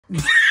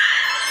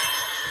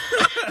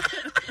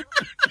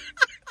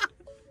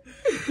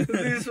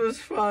This was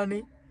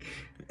funny.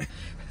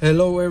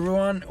 Hello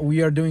everyone,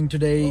 we are doing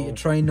today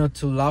try not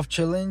to laugh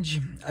challenge.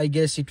 I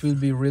guess it will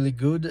be really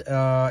good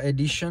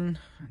edition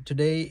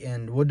today.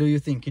 And what do you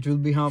think? It will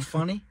be how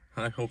funny?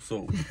 I hope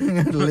so.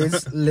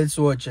 let's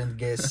watch and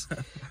guess.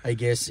 I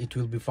guess it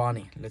will be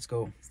funny. Let's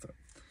go. Start.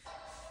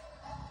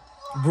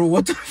 Bro,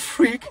 what the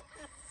freak?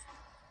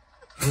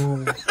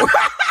 Bro.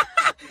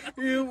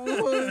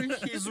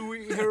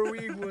 Her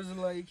wig was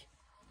like,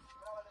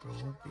 bro,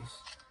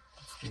 what's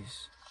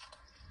this?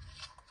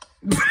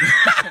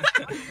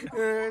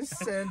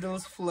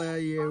 Sandals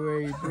fly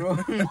away, bro.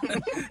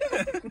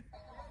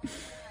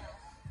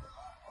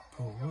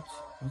 Bro,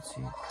 what's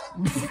it?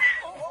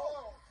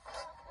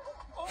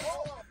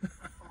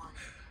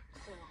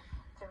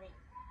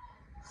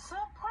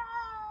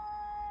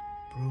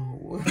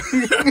 Bro.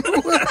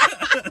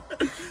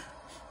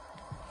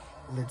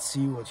 Let's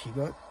see what he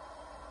got.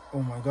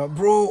 Oh my god,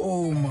 bro.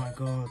 Oh my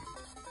god.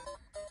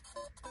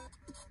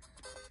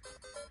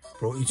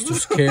 Bro, it's too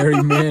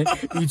scary, man.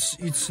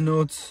 It's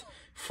not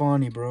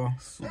funny, bro.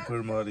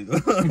 Super Mario.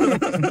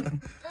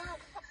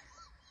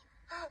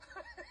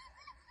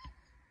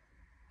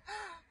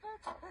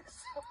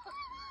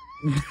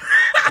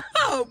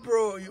 Oh,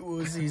 bro, it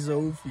was his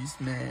office,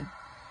 man.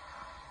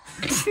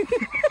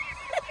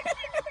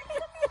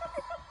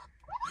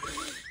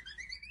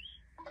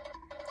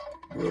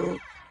 Bro.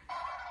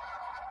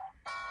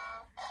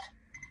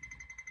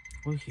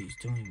 What he's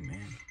doing,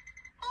 man?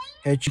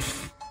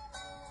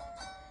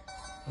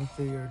 What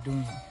they are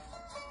doing?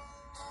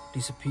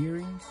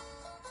 Disappearing?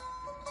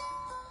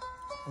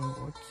 Or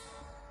what?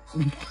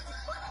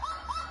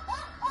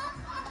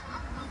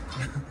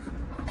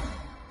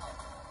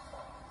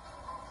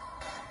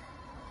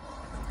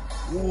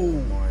 Oh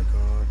my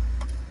god.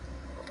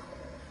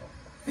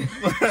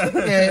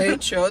 Yeah,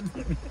 headshot.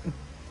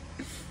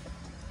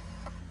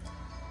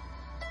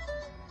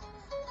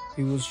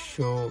 He was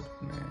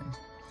shocked, man.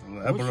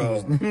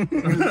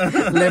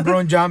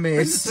 LeBron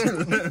James.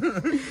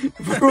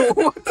 Bro,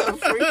 what the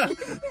freak?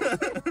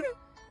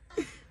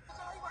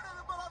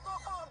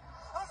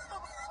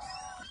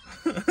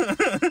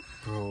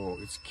 Bro,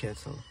 it's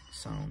kettle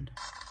sound.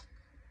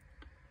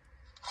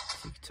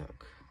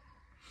 TikTok.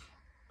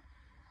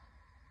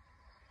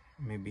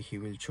 Maybe he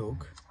will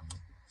choke.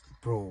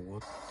 Bro,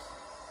 what?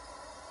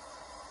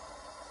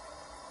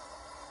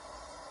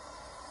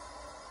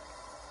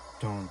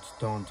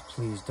 Don't,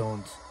 please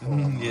don't.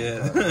 Oh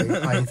yeah.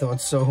 I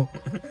thought so.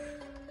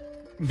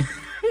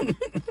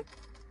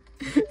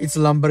 It's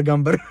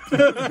Lumbergumber.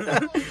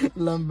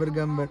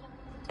 Lumbergumber.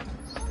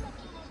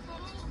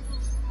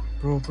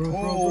 Bro.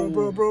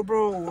 What?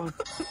 Bro.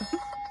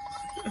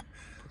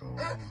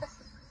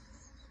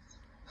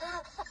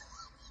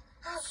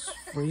 It's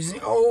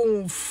freezing.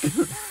 Oh.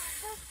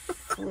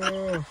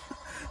 Bro.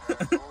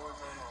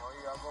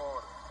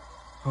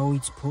 How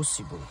it's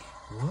possible?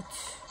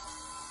 What?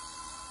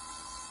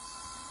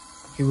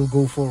 He will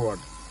go forward.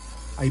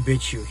 I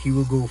bet you he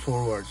will go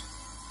forward.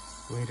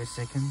 Wait a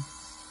second.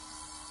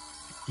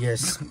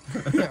 Yes,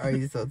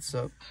 I thought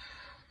so.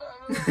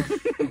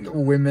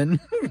 Women.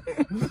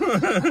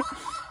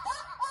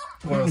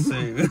 What a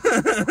save.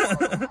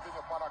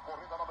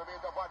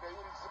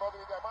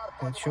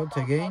 Headshot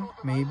again,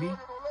 maybe.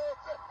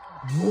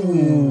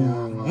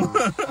 Ooh.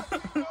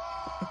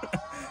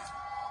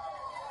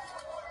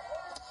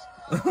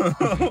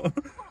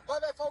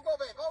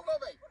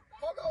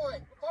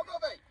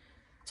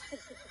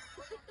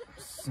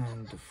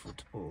 Send the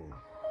football.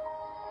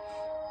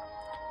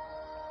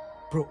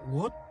 Bro,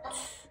 what?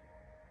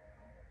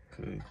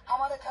 Okay.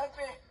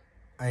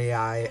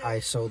 I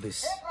saw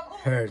this.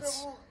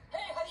 Hurts.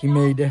 He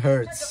made it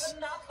hurts.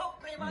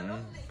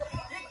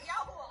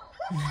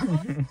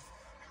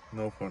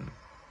 No fun.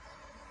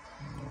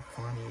 No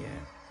funny,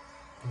 yeah.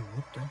 Bro,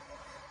 what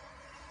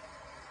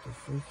the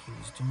freak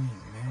he's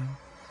doing, man?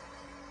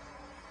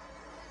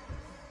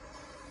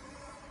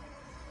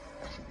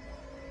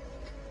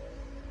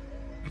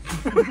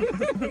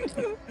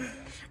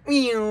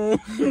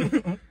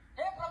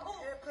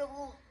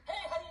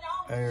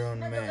 Iron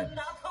Man.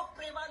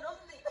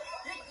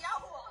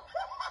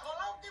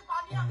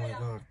 Oh my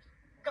god.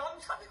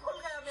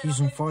 He's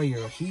on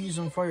fire. He's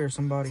on fire.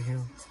 Somebody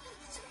help.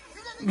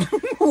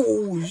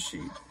 Oh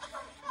shit.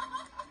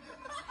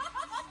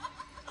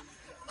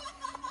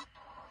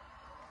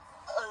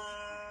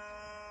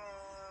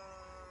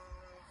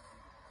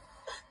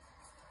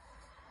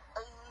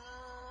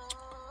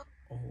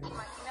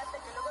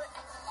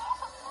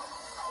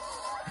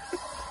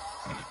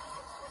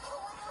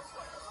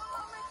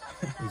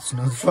 It's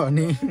not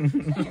funny.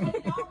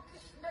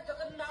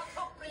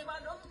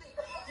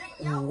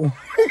 Oh.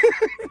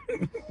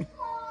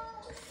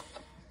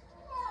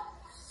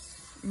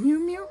 Mew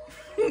mew.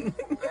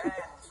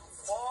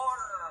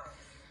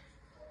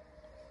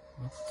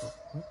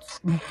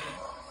 What?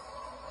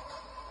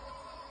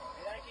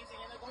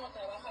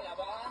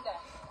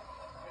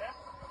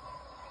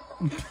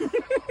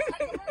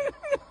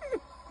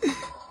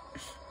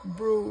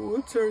 Bro,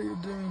 what? What are you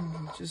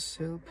doing? Just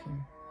help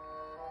him.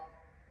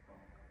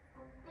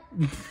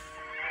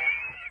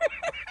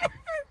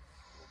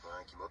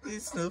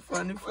 It's not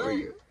funny for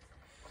you.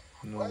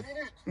 No.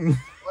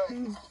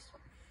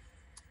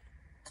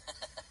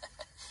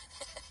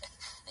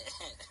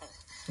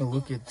 Oh,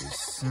 look at this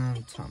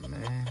Santa,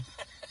 man.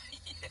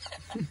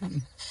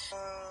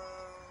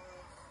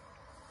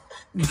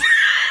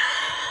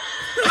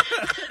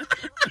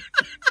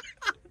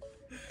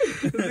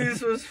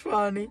 This was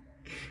funny.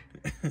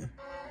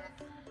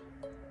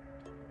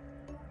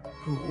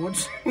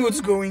 What's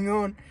going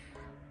on?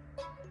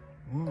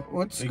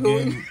 What's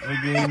going?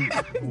 Again,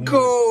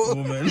 Goal.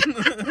 woman.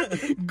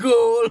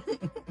 Goal.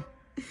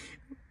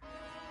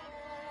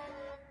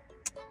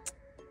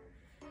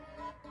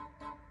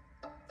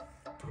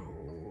 Bro,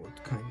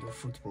 what kind of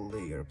football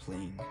they are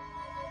playing?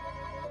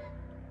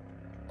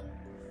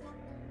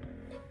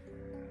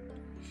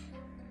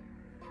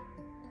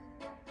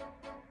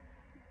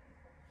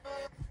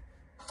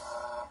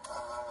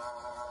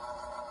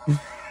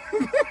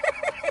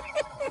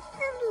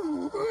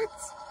 What?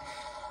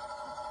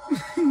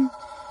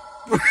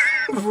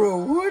 Bro,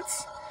 what?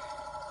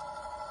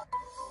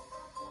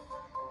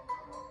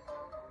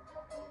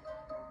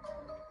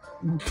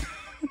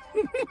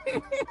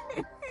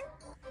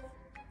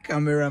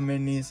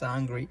 Cameraman is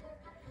hungry.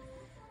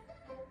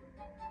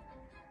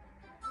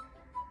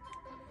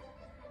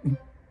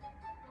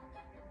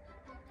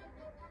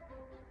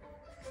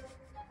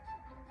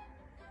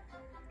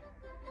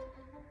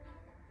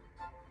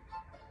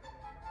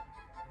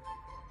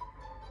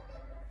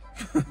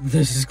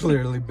 This is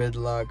clearly bad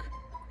luck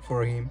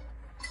for him.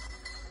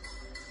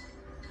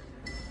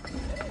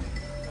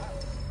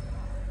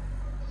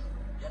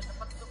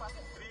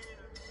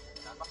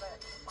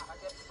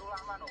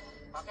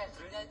 Pakai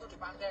drillnya itu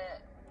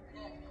dipakai.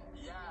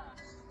 Iya.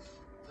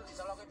 Itu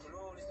disolokin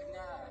dulu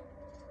listriknya.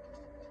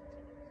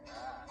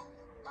 Nah,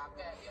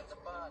 pakai biar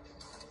cepet.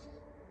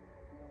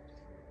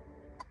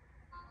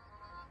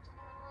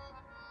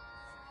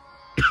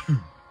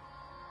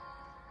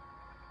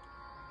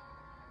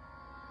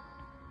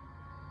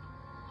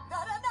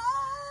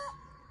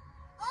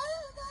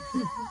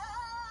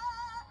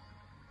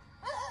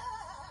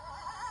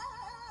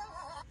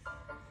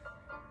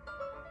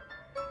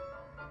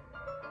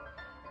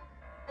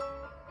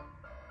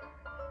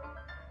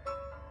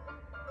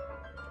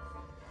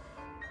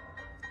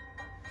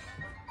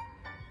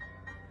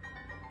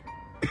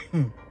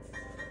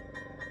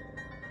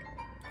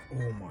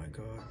 Oh my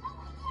god.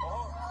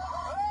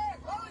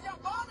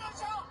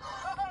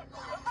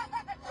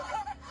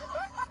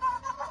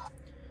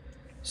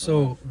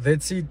 So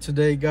that's it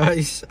today,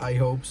 guys. I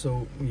hope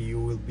so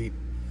you will be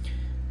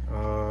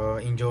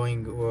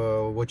enjoying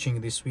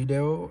watching this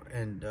video,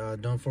 and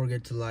don't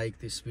forget to like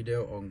this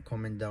video or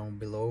comment down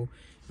below.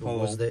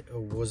 Was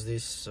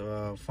this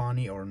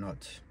funny or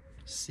not?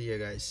 See you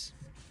guys.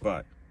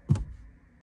 Bye.